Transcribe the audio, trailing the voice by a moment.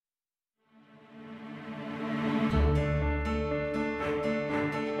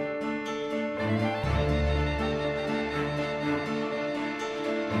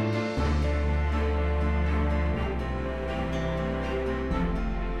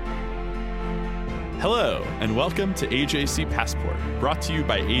Hello, and welcome to AJC Passport, brought to you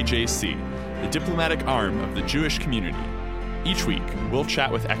by AJC, the diplomatic arm of the Jewish community. Each week, we'll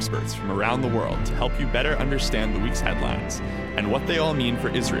chat with experts from around the world to help you better understand the week's headlines and what they all mean for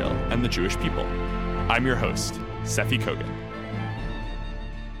Israel and the Jewish people. I'm your host, Seffi Kogan.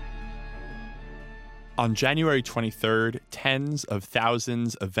 On January 23rd, tens of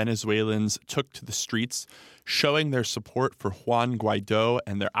thousands of Venezuelans took to the streets, showing their support for Juan Guaido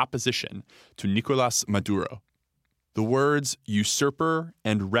and their opposition to Nicolas Maduro. The words usurper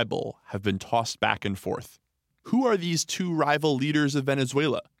and rebel have been tossed back and forth. Who are these two rival leaders of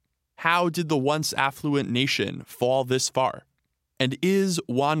Venezuela? How did the once affluent nation fall this far? And is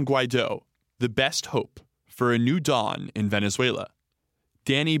Juan Guaido the best hope for a new dawn in Venezuela?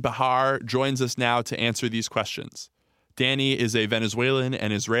 Danny Bahar joins us now to answer these questions. Danny is a Venezuelan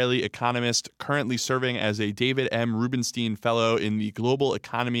and Israeli economist currently serving as a David M. Rubenstein Fellow in the Global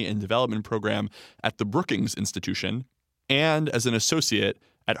Economy and Development Program at the Brookings Institution and as an associate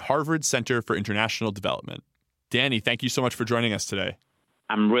at Harvard Center for International Development. Danny, thank you so much for joining us today.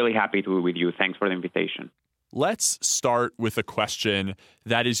 I'm really happy to be with you. Thanks for the invitation. Let's start with a question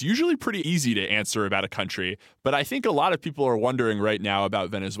that is usually pretty easy to answer about a country, but I think a lot of people are wondering right now about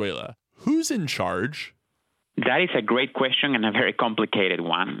Venezuela. Who's in charge? That is a great question and a very complicated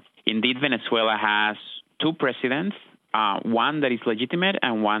one. Indeed, Venezuela has two presidents, one that is legitimate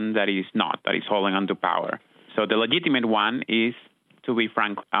and one that is not, that is holding on to power. So the legitimate one is, to be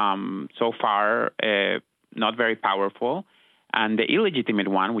frank, so far not very powerful. And the illegitimate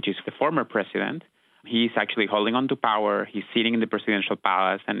one, which is the former president, he's actually holding on to power. He's sitting in the presidential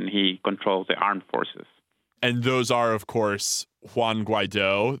palace and he controls the armed forces. And those are, of course, Juan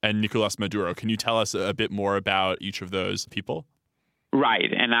Guaido and Nicolas Maduro. Can you tell us a bit more about each of those people?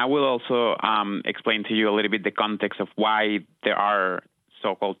 Right. And I will also explain to you a little bit the context of why there are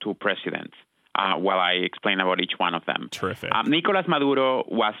so-called two presidents while I explain about each one of them. Terrific. Nicolas Maduro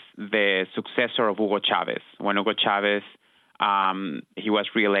was the successor of Hugo Chavez. When Hugo Chavez he was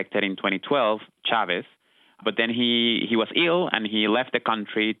reelected in 2012, Chavez, but then he was ill and he left the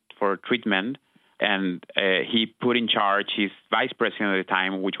country for treatment, and he put in charge his vice president at the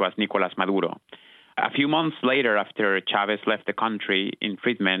time, which was Nicolas Maduro. A few months later, after Chavez left the country in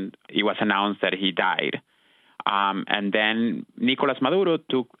treatment, it was announced that he died. And then Nicolas Maduro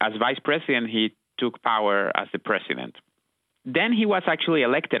as vice president, he took power as the president. Then he was actually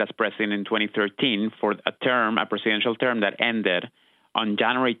elected as president in 2013 for a presidential term that ended on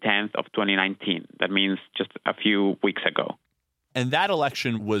January 10th of 2019. That means just a few weeks ago. And that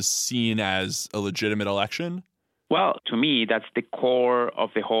election was seen as a legitimate election? Well, to me, that's the core of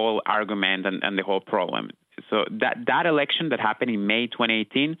the whole argument and the whole problem. So that election that happened in May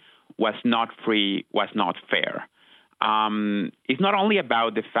 2018 was not free, was not fair. It's not only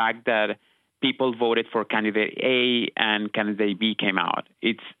about the fact that people voted for candidate A and candidate B came out.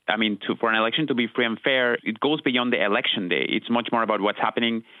 For an election to be free and fair, it goes beyond the election day. It's much more about what's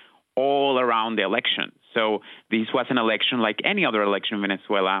happening all around the election. So this was an election like any other election in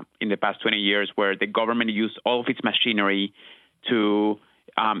Venezuela in the past 20 years where the government used all of its machinery to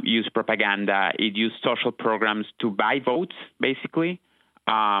use propaganda. It used social programs to buy votes, basically,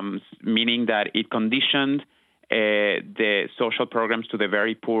 meaning that it conditioned the social programs to the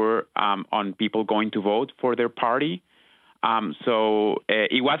very poor on people going to vote for their party. So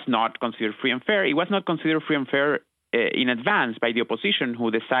it was not considered free and fair. It was not considered free and fair in advance by the opposition, who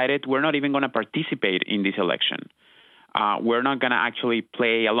decided we're not even going to participate in this election. We're not going to actually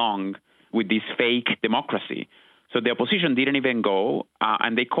play along with this fake democracy. So the opposition didn't even go,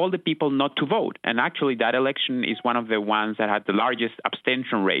 and they called the people not to vote. And actually, that election is one of the ones that had the largest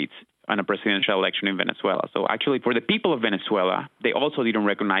abstention rates on a presidential election in Venezuela. So actually, for the people of Venezuela, they also didn't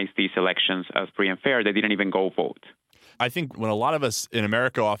recognize these elections as free and fair. They didn't even go vote. I think when a lot of us in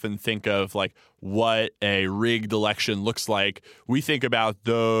America often think of like what a rigged election looks like, we think about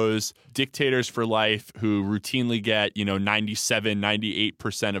those dictators for life who routinely get, 97,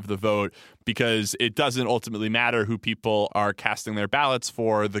 98% of the vote because it doesn't ultimately matter who people are casting their ballots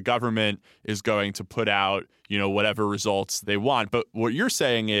for. The government is going to put out, whatever results they want. But what you're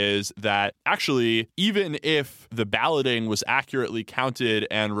saying is that actually, even if the balloting was accurately counted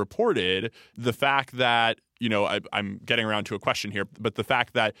and reported, the fact that I'm getting around to a question here, but the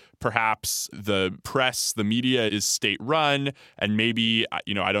fact that perhaps the press, the media is state-run, and maybe,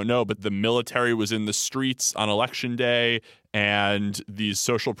 I don't know, but the military was in the streets on election day, and these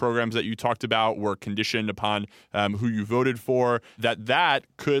social programs that you talked about were conditioned upon who you voted for, that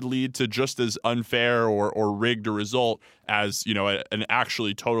could lead to just as unfair or rigged a result as, an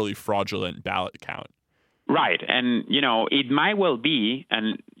actually totally fraudulent ballot count. Right. And, it might well be,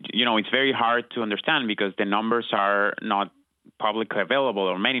 and it's very hard to understand because the numbers are not publicly available,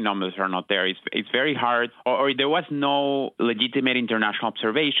 or many numbers are not there. It's very hard, or there was no legitimate international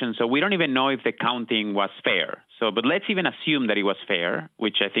observation, so we don't even know if the counting was fair. But let's even assume that it was fair,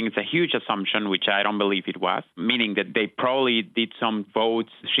 which I think is a huge assumption, which I don't believe it was, meaning that they probably did some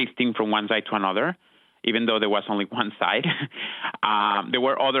votes shifting from one side to another, even though there was only one side. There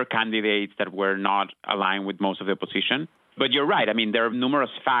were other candidates that were not aligned with most of the opposition. But you're right. I mean, there are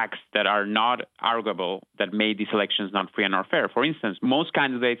numerous facts that are not arguable that made these elections not free and not fair. For instance, most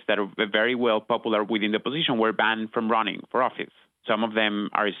candidates that are very well popular within the opposition were banned from running for office. Some of them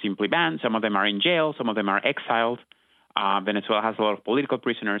are simply banned. Some of them are in jail. Some of them are exiled. Venezuela has a lot of political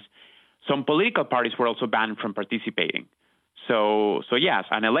prisoners. Some political parties were also banned from participating. So yes,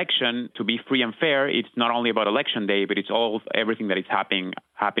 an election, to be free and fair, it's not only about election day, but it's everything that is happening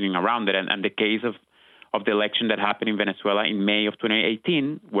around it. And the case of the election that happened in Venezuela in May of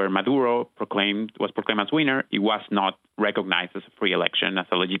 2018, where Maduro was proclaimed as winner, it was not recognized as a free election, as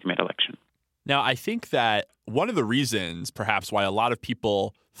a legitimate election. Now, I think that one of the reasons, perhaps, why a lot of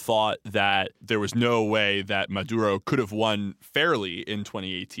people thought that there was no way that Maduro could have won fairly in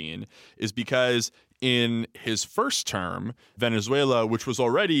 2018 is because in his first term, Venezuela, which was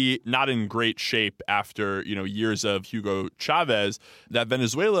already not in great shape after, years of Hugo Chavez, that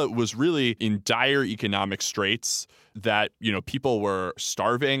Venezuela was really in dire economic straits, that, people were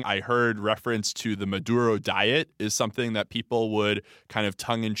starving. I heard reference to the Maduro diet is something that people would kind of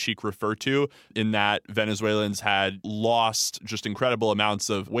tongue-in-cheek refer to, in that Venezuelans had lost just incredible amounts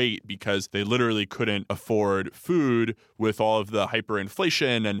of weight because they literally couldn't afford food with all of the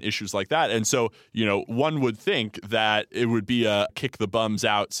hyperinflation and issues like that. And so, one would think that it would be a kick the bums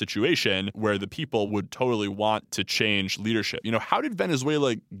out situation where the people would totally want to change leadership. How did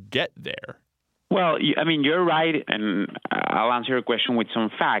Venezuela get there? Well, I mean, you're right, and I'll answer your question with some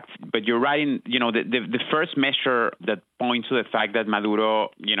facts, but you're right in, the first measure that points to the fact that Maduro,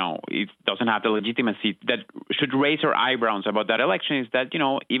 it doesn't have the legitimacy that should raise our eyebrows about that election is that,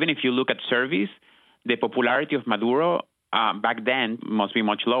 even if you look at surveys, the popularity of Maduro back then must be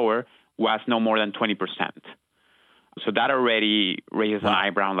much lower, was no more than 20%. So that already raises an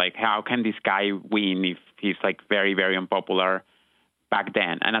eyebrow, like, how can this guy win if he's, very, very unpopular back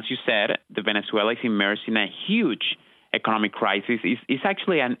then? And as you said, Venezuela is immersed in a huge economic crisis. It's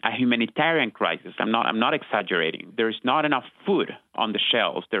actually a humanitarian crisis. I'm not exaggerating. There's not enough food on the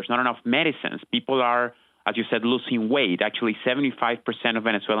shelves. There's not enough medicines. People are, as you said, losing weight. Actually, 75% of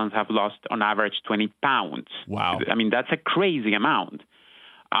Venezuelans have lost, on average, 20 pounds. Wow. I mean, that's a crazy amount.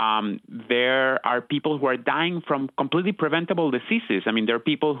 There are people who are dying from completely preventable diseases. I mean, there are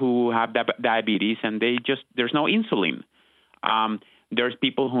people who have diabetes and there's no insulin. There's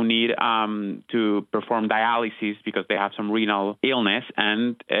people who need to perform dialysis because they have some renal illness,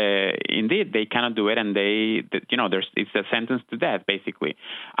 and indeed they cannot do it, and it's a sentence to death basically.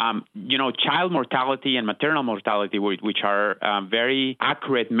 Child mortality and maternal mortality, which are very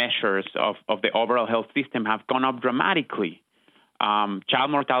accurate measures of the overall health system, have gone up dramatically.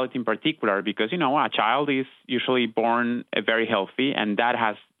 Child mortality in particular, because a child is usually born very healthy, and that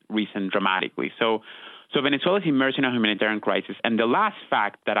has risen dramatically. So Venezuela is immersed in a humanitarian crisis. And the last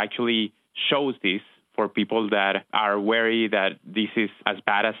fact that actually shows this for people that are wary that this is as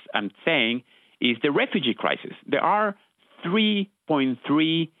bad as I'm saying is the refugee crisis. There are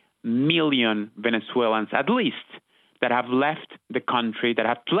 3.3 million Venezuelans, at least, that have left the country, that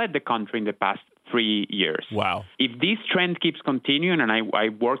have fled the country in the past 3 years. Wow. If this trend keeps continuing, and I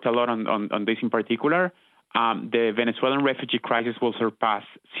worked a lot on this in particular, the Venezuelan refugee crisis will surpass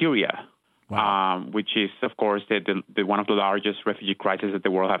Syria. Wow. Which is, of course, the one of the largest refugee crises that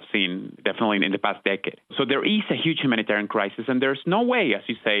the world have seen, definitely in the past decade. So there is a huge humanitarian crisis, and there's no way, as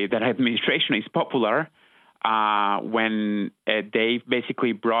you say, that administration is popular when they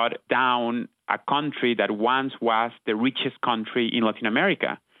basically brought down a country that once was the richest country in Latin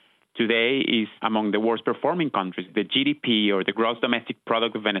America. Today is among the worst performing countries. The GDP, or the gross domestic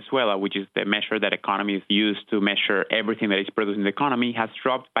product of Venezuela, which is the measure that economists use to measure everything that is produced in the economy, has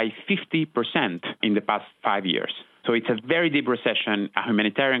dropped by 50% in the past 5 years. So it's a very deep recession, a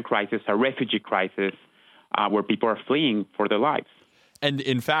humanitarian crisis, a refugee crisis, where people are fleeing for their lives. And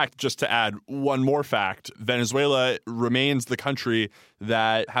in fact, just to add one more fact, Venezuela remains the country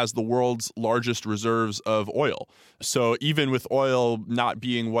that has the world's largest reserves of oil. So even with oil not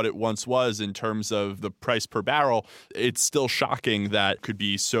being what it once was in terms of the price per barrel, it's still shocking that it could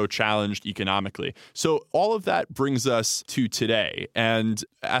be so challenged economically. So all of that brings us to today. And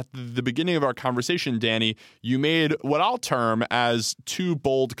at the beginning of our conversation, Danny, you made what I'll term as two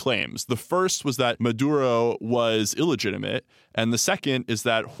bold claims. The first was that Maduro was illegitimate, And the second is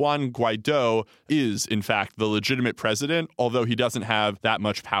that Juan Guaido is, in fact, the legitimate president, although he doesn't have that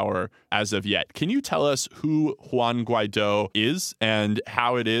much power as of yet. Can you tell us who Juan Guaido is and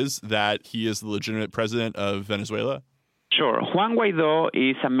how it is that he is the legitimate president of Venezuela? Sure. Juan Guaido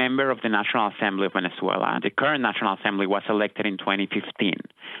is a member of the National Assembly of Venezuela. The current National Assembly was elected in 2015.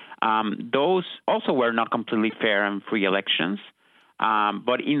 Those also were not completely fair and free elections.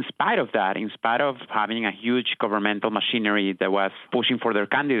 But in spite of that, in spite of having a huge governmental machinery that was pushing for their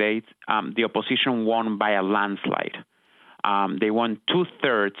candidates, the opposition won by a landslide. They won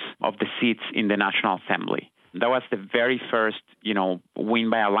 2/3 of the seats in the National Assembly. That was the very first, win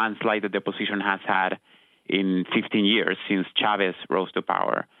by a landslide that the opposition has had in 15 years since Chavez rose to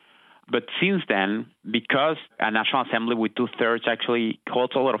power. But since then, because a National Assembly with 2/3 actually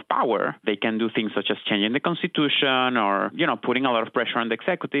holds a lot of power, they can do things such as changing the Constitution or, putting a lot of pressure on the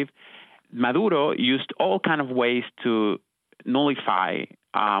executive. Maduro used all kind of ways to nullify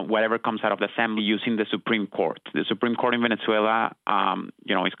whatever comes out of the Assembly using the Supreme Court. The Supreme Court in Venezuela,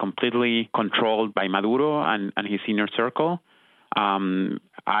 is completely controlled by Maduro and his inner circle.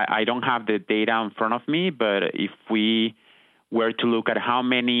 I don't have the data in front of me, but if we were to look at how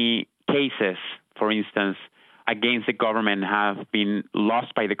many cases, for instance, against the government have been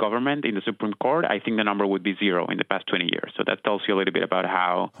lost by the government in the Supreme Court, I think the number would be 0 in the past 20 years. So that tells you a little bit about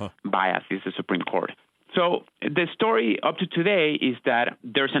how biased is the Supreme Court. So the story up to today is that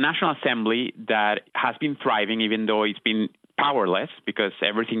there's a National Assembly that has been thriving, even though it's been powerless, because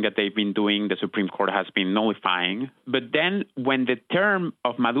everything that they've been doing, the Supreme Court has been nullifying. But then when the term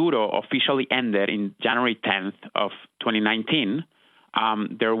of Maduro officially ended in January 10th of 2019,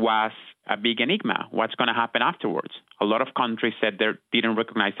 there was a big enigma. What's going to happen afterwards? A lot of countries said they didn't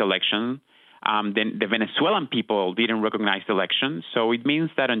recognize the election. Then the Venezuelan people didn't recognize the election. So it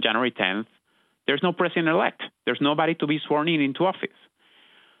means that on January 10th, there's no president-elect. There's nobody to be sworn into office.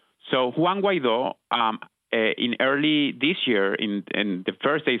 So Juan Guaido, in early this year, in the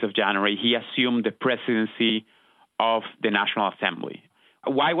first days of January, he assumed the presidency of the National Assembly.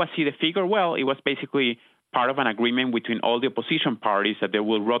 Why was he the figure? Well, it was basically part of an agreement between all the opposition parties that they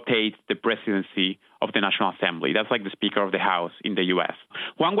will rotate the presidency of the National Assembly. That's like the Speaker of the House in the U.S.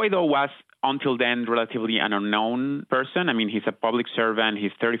 Juan Guaido was, until then, relatively an unknown person. I mean, he's a public servant.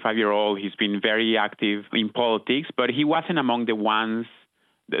 He's 35-year-old. He's been very active in politics, but he wasn't among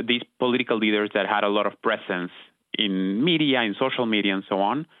these political leaders that had a lot of presence in media, in social media, and so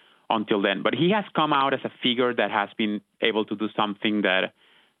on until then. But he has come out as a figure that has been able to do something that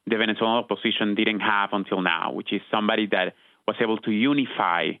the Venezuelan opposition didn't have until now, which is somebody that was able to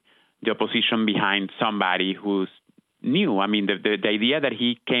unify the opposition behind somebody who's new. I mean, the idea that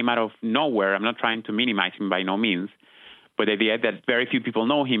he came out of nowhere, I'm not trying to minimize him by no means, but the idea that very few people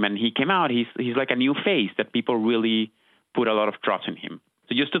know him and he came out, he's like a new face that people really put a lot of trust in him.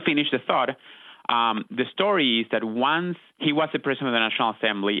 So just to finish the thought, the story is that once he was the president of the National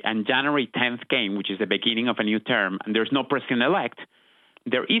Assembly and January 10th came, which is the beginning of a new term, and there's no president-elect,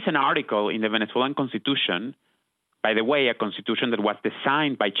 there is an article in the Venezuelan Constitution, by the way, a constitution that was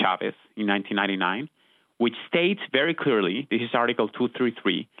designed by Chavez in 1999, which states very clearly, this is Article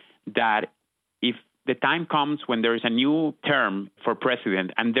 233, that if the time comes when there is a new term for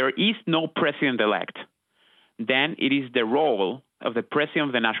president and there is no president-elect, then it is the role of the president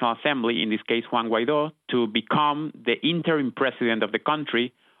of the National Assembly, in this case Juan Guaido, to become the interim president of the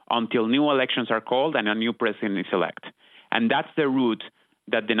country until new elections are called and a new president is elected. And that's the route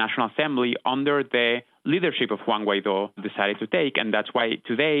that the National Assembly, under the leadership of Juan Guaido, decided to take. And that's why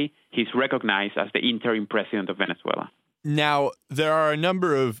today he's recognized as the interim president of Venezuela. Now, there are a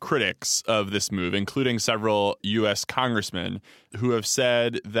number of critics of this move, including several U.S. congressmen who have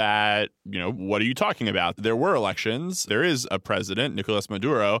said that, what are you talking about? There were elections. There is a president, Nicolas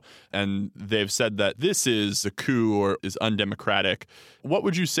Maduro, and they've said that this is a coup or is undemocratic. What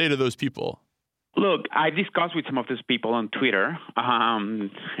would you say to those people? Look, I discussed with some of those people on Twitter.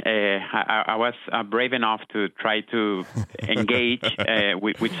 I was brave enough to try to engage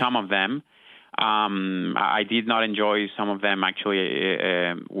with some of them. I did not enjoy some of them.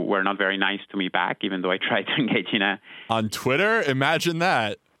 Actually, were not very nice to me back, even though I tried to engage on Twitter. Imagine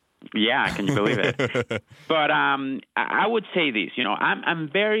that. Yeah, can you believe it? But I would say this. I'm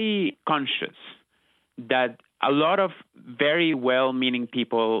very conscious that a lot of very well-meaning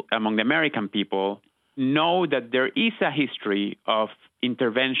people among the American people know that there is a history of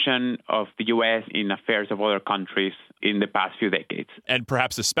intervention of the U.S. in affairs of other countries in the past few decades. And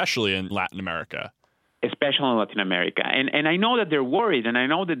perhaps especially in Latin America. especially in Latin America. And I know that they're worried, and I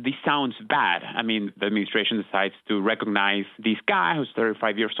know that this sounds bad. I mean, the administration decides to recognize this guy who's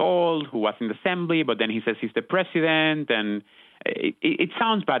 35 years old, who was in the assembly, but then he says he's the president, and it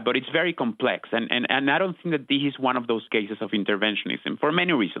sounds bad, but it's very complex. And I don't think that this is one of those cases of interventionism for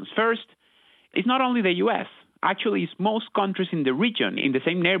many reasons. First, it's not only the U.S. Actually, it's most countries in the region, in the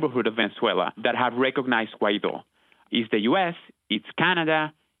same neighborhood of Venezuela, that have recognized Guaido. It's the U.S., it's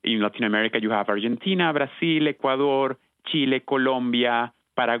Canada. In Latin America, you have Argentina, Brazil, Ecuador, Chile, Colombia,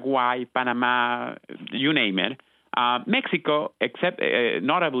 Paraguay, Panama, you name it. Mexico, except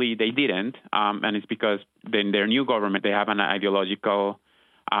notably, they didn't, and it's because in their new government, they have an ideological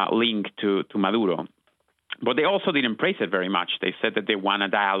link to Maduro. But they also didn't praise it very much. They said that they want a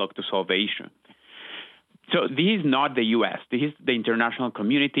dialogue to solve the issue. So this is not the U.S. This is the international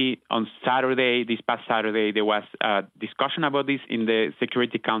community. On Saturday, this past Saturday, there was a discussion about this in the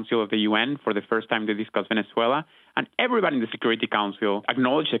Security Council of the UN. For the first time, they discussed Venezuela. And everybody in the Security Council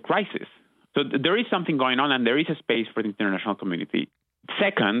acknowledged the crisis. So there is something going on, and there is a space for the international community.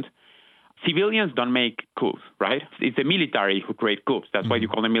 Second, civilians don't make coups, right? It's the military who create coups. That's why you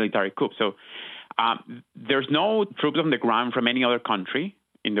call them military coups. So there's no troops on the ground from any other country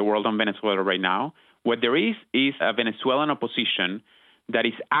in the world on Venezuela right now. What there is a Venezuelan opposition that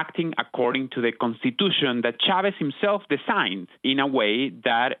is acting according to the constitution that Chavez himself designed in a way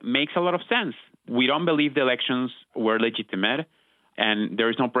that makes a lot of sense. We don't believe the elections were legitimate, and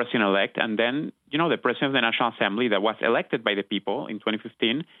there is no president-elect. And then, the president of the National Assembly that was elected by the people in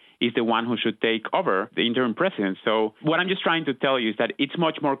 2015 is the one who should take over the interim president. So what I'm just trying to tell you is that it's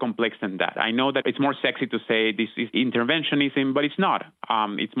much more complex than that. I know that it's more sexy to say this is interventionism, but it's not.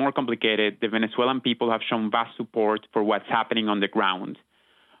 It's more complicated. The Venezuelan people have shown vast support for what's happening on the ground.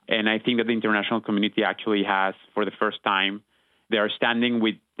 And I think that the international community actually has, for the first time, they are standing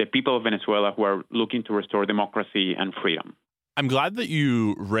with the people of Venezuela who are looking to restore democracy and freedom. I'm glad that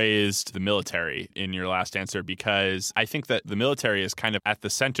you raised the military in your last answer, because I think that the military is kind of at the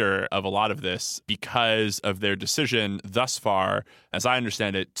center of a lot of this because of their decision thus far, as I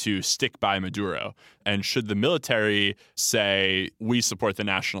understand it, to stick by Maduro. And should the military say, we support the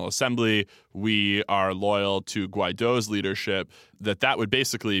National Assembly, we are loyal to Guaido's leadership, that would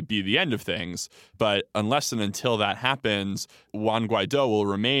basically be the end of things. But unless and until that happens, Juan Guaido will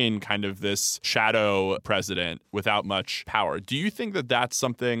remain kind of this shadow president without much power. Do you think that that's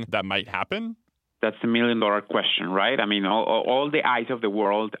something that might happen? That's the million-dollar question, right? I mean, all the eyes of the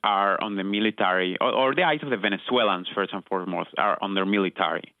world are on the military, or the eyes of the Venezuelans, first and foremost, are on their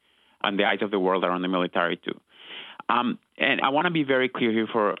military. And the eyes of the world are on the military, too. And I want to be very clear here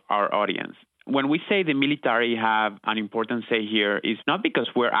for our audience. When we say the military have an important say here, it's not because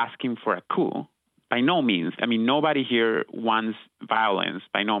we're asking for a coup. By no means. I mean, nobody here wants violence,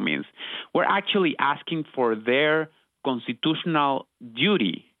 by no means. We're actually asking for their constitutional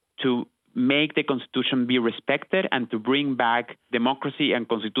duty to make the Constitution be respected and to bring back democracy and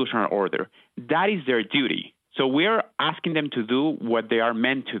constitutional order. That is their duty. So we're asking them to do what they are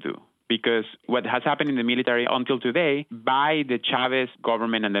meant to do. Because what has happened in the military until today by the Chavez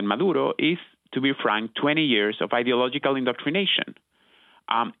government and then Maduro is, to be frank, 20 years of ideological indoctrination.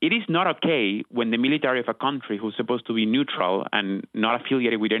 It is not okay when the military of a country who's supposed to be neutral and not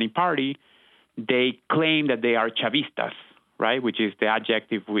affiliated with any party, they claim that they are Chavistas, right? Which is the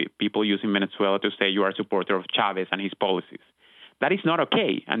adjective people use in Venezuela to say you are a supporter of Chavez and his policies. That is not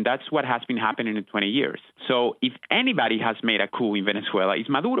okay, and that's what has been happening in 20 years. So if anybody has made a coup in Venezuela, it's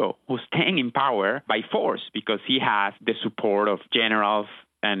Maduro, who's staying in power by force because he has the support of generals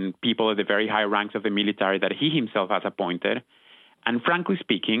and people at the very high ranks of the military that he himself has appointed. And frankly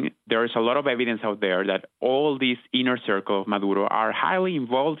speaking, there is a lot of evidence out there that all these inner circle of Maduro are highly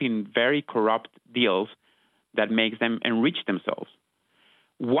involved in very corrupt deals that makes them enrich themselves.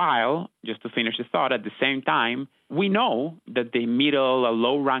 While, just to finish the thought, at the same time, we know that the middle,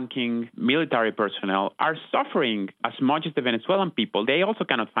 low-ranking military personnel are suffering as much as the Venezuelan people. They also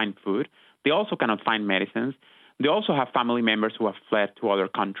cannot find food. They also cannot find medicines. They also have family members who have fled to other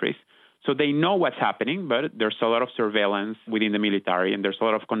countries. So they know what's happening, but there's a lot of surveillance within the military and there's a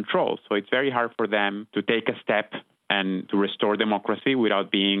lot of control. So it's very hard for them to take a step and to restore democracy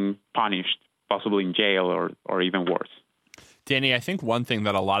without being punished, possibly in jail or even worse. Danny, I think one thing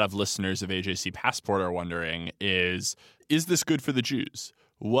that a lot of listeners of AJC Passport are wondering is this good for the Jews?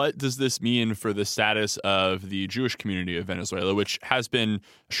 What does this mean for the status of the Jewish community of Venezuela, which has been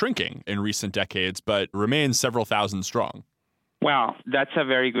shrinking in recent decades, but remains several thousand strong? Well, that's a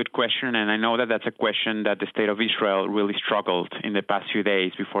very good question, and I know that that's a question that the State of Israel really struggled in the past few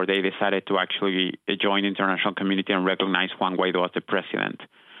days before they decided to actually join the international community and recognize Juan Guaido as the president.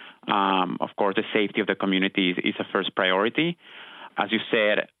 Of course, the safety of the community is a first priority. As you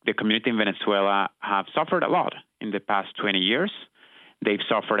said, the community in Venezuela have suffered a lot in the past 20 years. They've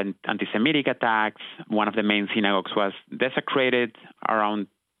suffered anti-Semitic attacks. One of the main synagogues was desecrated around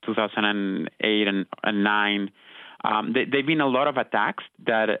 2008 and 2009. There've been a lot of attacks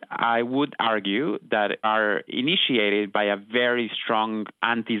that I would argue that are initiated by a very strong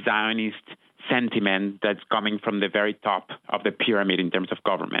anti-Zionist sentiment that's coming from the very top of the pyramid in terms of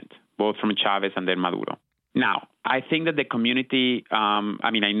government, both from Chavez and then Maduro. Now, I think that the community,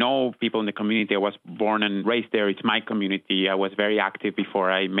 I know people in the community. I was born and raised there. It's my community. I was very active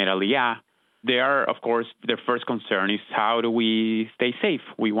before I met Aliyah. Of course, their first concern is how do we stay safe?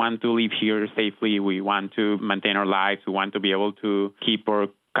 We want to live here safely. We want to maintain our lives. We want to be able to keep our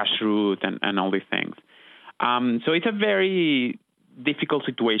kashrut and all these things. So it's a very difficult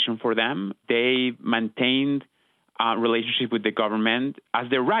situation for them. They maintained relationship with the government as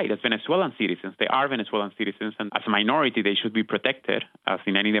their right as Venezuelan citizens. They are Venezuelan citizens, and as a minority, they should be protected, as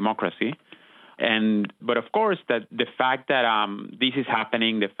in any democracy. But of course, that the fact that this is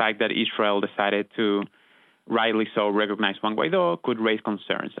happening, the fact that Israel decided to, rightly so, recognize Juan Guaidó could raise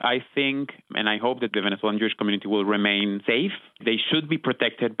concerns. I think, and I hope that the Venezuelan Jewish community will remain safe. They should be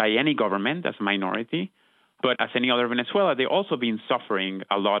protected by any government as a minority. But as any other Venezuela, they've also been suffering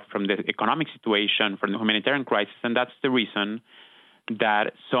a lot from the economic situation, from the humanitarian crisis, and that's the reason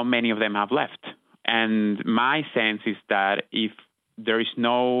that so many of them have left. And my sense is that if there is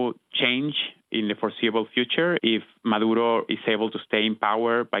no change in the foreseeable future, if Maduro is able to stay in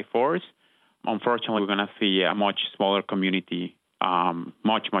power by force, unfortunately, we're going to see a much smaller community,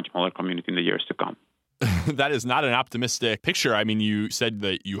 much smaller community in the years to come. That is not an optimistic picture. I mean, you said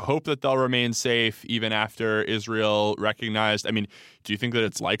that you hope that they'll remain safe even after Israel recognized. I mean, do you think that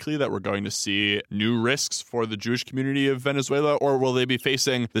it's likely that we're going to see new risks for the Jewish community of Venezuela, or will they be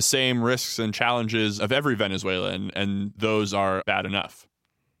facing the same risks and challenges of every Venezuelan, and those are bad enough?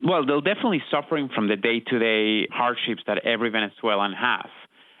 Well, they're definitely suffering from the day-to-day hardships that every Venezuelan has.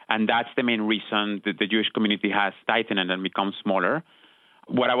 And that's the main reason that the Jewish community has tightened and become smaller.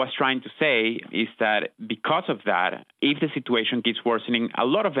 What I was trying to say is that because of that, if the situation keeps worsening, a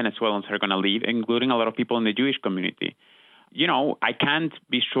lot of Venezuelans are going to leave, including a lot of people in the Jewish community. I can't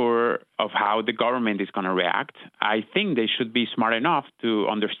be sure of how the government is going to react. I think they should be smart enough to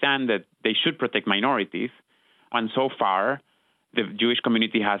understand that they should protect minorities. And so far, the Jewish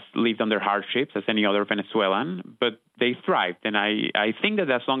community has lived under hardships as any other Venezuelan, but they thrived. And I think that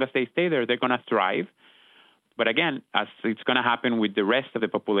as long as they stay there, they're going to thrive. But again, as it's going to happen with the rest of the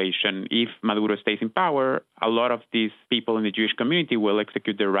population, if Maduro stays in power, a lot of these people in the Jewish community will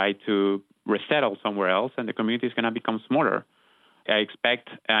execute their right to resettle somewhere else, and the community is going to become smaller. I expect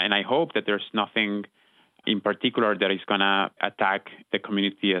and I hope that there's nothing in particular that is going to attack the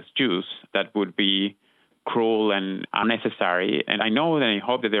community as Jews that would be cruel and unnecessary. And I know and I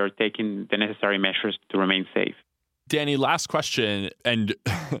hope that they are taking the necessary measures to remain safe. Danny, last question, and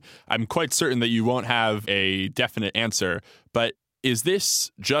I'm quite certain that you won't have a definite answer, but is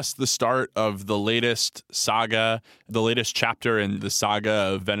this just the start of the latest saga, the latest chapter in the saga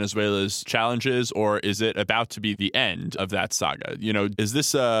of Venezuela's challenges, or is it about to be the end of that saga? Is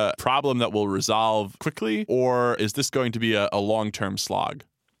this a problem that will resolve quickly, or is this going to be a long-term slog?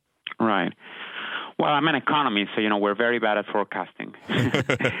 Right. Well, I'm an economist, so, we're very bad at forecasting.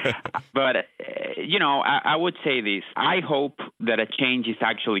 But, I would say this. I hope that a change is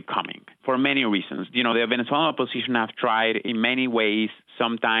actually coming for many reasons. The Venezuelan opposition have tried in many ways,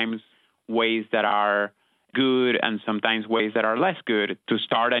 sometimes ways that are good and sometimes ways that are less good, to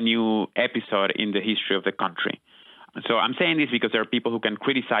start a new episode in the history of the country. So I'm saying this because there are people who can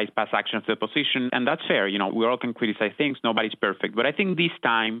criticize past actions of the opposition, and that's fair. We all can criticize things. Nobody's perfect. But I think this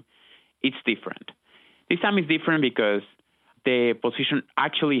time it's different. This time is different because the opposition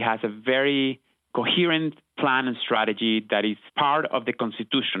actually has a very coherent plan and strategy that is part of the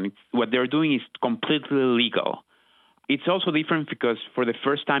Constitution. What they're doing is completely legal. It's also different because for the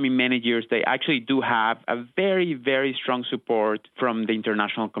first time in many years, they actually do have a very, very strong support from the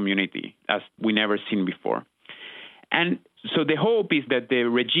international community, as we never seen before. And so the hope is that the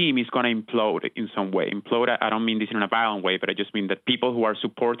regime is going to implode in some way. Implode, I don't mean this in a violent way, but I just mean that people who are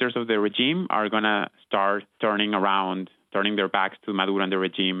supporters of the regime are going to start turning their backs to Maduro and the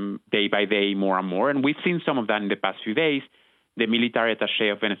regime day by day more and more. And we've seen some of that in the past few days. The military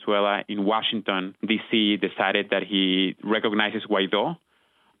attaché of Venezuela in Washington, D.C., decided that he recognizes Guaidó.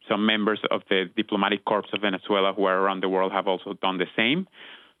 Some members of the diplomatic corps of Venezuela who are around the world have also done the same.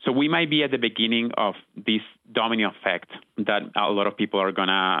 So we might be at the beginning of this domino effect that a lot of people are going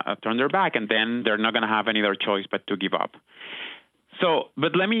to turn their back, and then they're not going to have any other choice but to give up.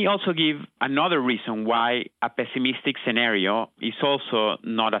 But let me also give another reason why a pessimistic scenario is also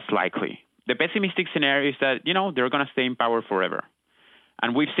not as likely. The pessimistic scenario is that, they're going to stay in power forever.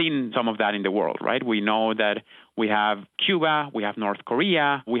 And we've seen some of that in the world, right? We know that we have Cuba, we have North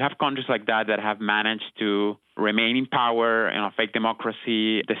Korea, we have countries like that have managed to remain in power and affect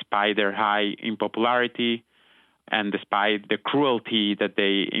democracy despite their high impopularity and despite the cruelty that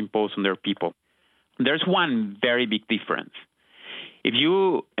they impose on their people. There's one very big difference. If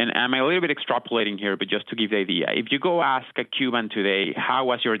you, and I'm a little bit extrapolating here, but just to give the idea, if you go ask a Cuban today, how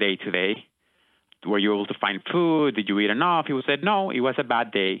was your day today? Were you able to find food? Did you eat enough? He would say, no, it was a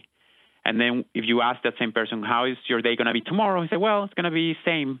bad day. And then if you ask that same person, how is your day going to be tomorrow? He said, well, it's going to be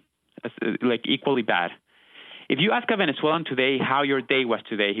same, like equally bad. If you ask a Venezuelan today how your day was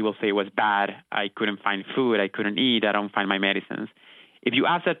today, he will say it was bad. I couldn't find food. I couldn't eat. I don't find my medicines. If you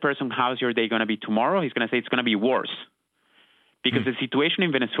ask that person, how's your day going to be tomorrow? He's going to say it's going to be worse. Because the situation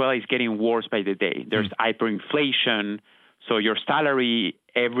in Venezuela is getting worse by the day. There's hyperinflation. So your salary,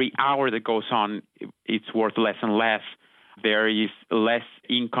 every hour that goes on, it's worth less and less. There is less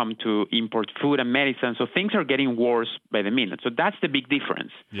income to import food and medicine. So things are getting worse by the minute. So that's the big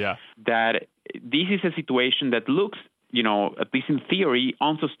difference. Yeah. That this is a situation that looks, at least in theory,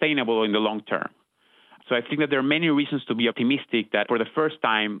 unsustainable in the long term. So I think that there are many reasons to be optimistic that for the first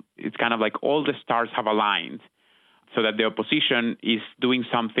time, it's kind of like all the stars have aligned so that the opposition is doing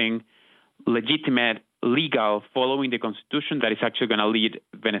something legitimate, legal, following the Constitution that is actually going to lead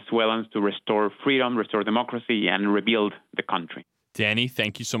Venezuelans to restore freedom, restore democracy, and rebuild the country. Danny,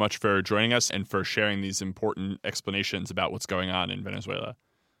 thank you so much for joining us and for sharing these important explanations about what's going on in Venezuela.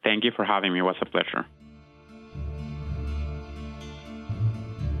 Thank you for having me. It was a pleasure.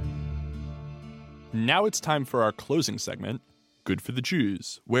 Now it's time for our closing segment, Good for the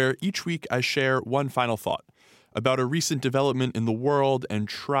Jews, where each week I share one final thought about a recent development in the world and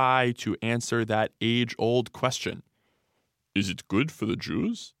try to answer that age-old question. Is it good for the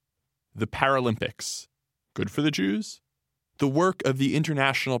Jews? The Paralympics. Good for the Jews? The work of the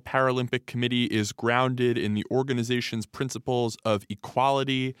International Paralympic Committee is grounded in the organization's principles of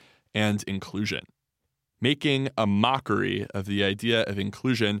equality and inclusion. Making a mockery of the idea of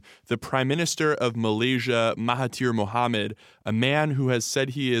inclusion, the Prime Minister of Malaysia, Mahathir Mohamad, a man who has said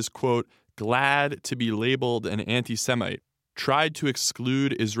he is, quote, glad to be labeled an anti-Semite, tried to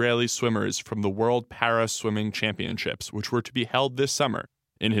exclude Israeli swimmers from the World Para Swimming Championships, which were to be held this summer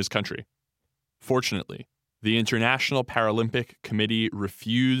in his country. Fortunately, the International Paralympic Committee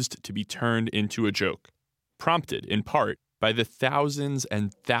refused to be turned into a joke, prompted in part by the thousands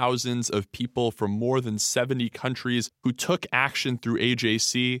and thousands of people from more than 70 countries who took action through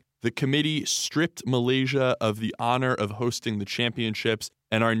AJC. The committee stripped Malaysia of the honor of hosting the championships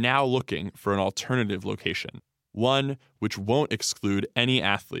and are now looking for an alternative location, one which won't exclude any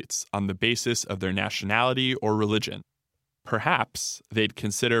athletes on the basis of their nationality or religion. Perhaps they'd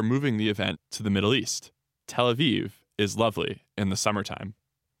consider moving the event to the Middle East. Tel Aviv is lovely in the summertime.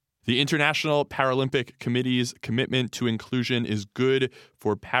 The International Paralympic Committee's commitment to inclusion is good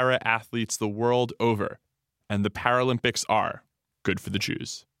for para-athletes the world over, and the Paralympics are good for the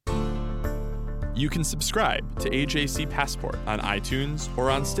Jews. You can subscribe to AJC Passport on iTunes or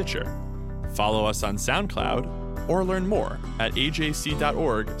on Stitcher. Follow us on SoundCloud or learn more at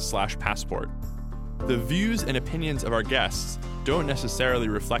ajc.org/passport. The views and opinions of our guests don't necessarily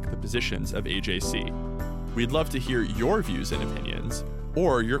reflect the positions of AJC. We'd love to hear your views and opinions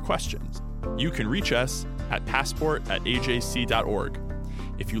or your questions. You can reach us at passport@ajc.org.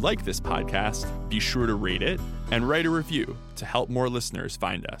 If you like this podcast, be sure to rate it and write a review to help more listeners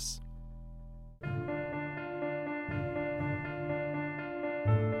find us.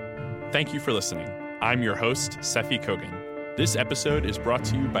 Thank you for listening. I'm your host, Seffi Kogan. This episode is brought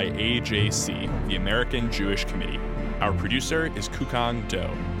to you by AJC, the American Jewish Committee. Our producer is Kukang Do.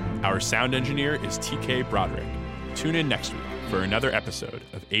 Our sound engineer is TK Broderick. Tune in next week for another episode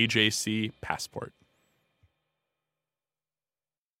of AJC Passport.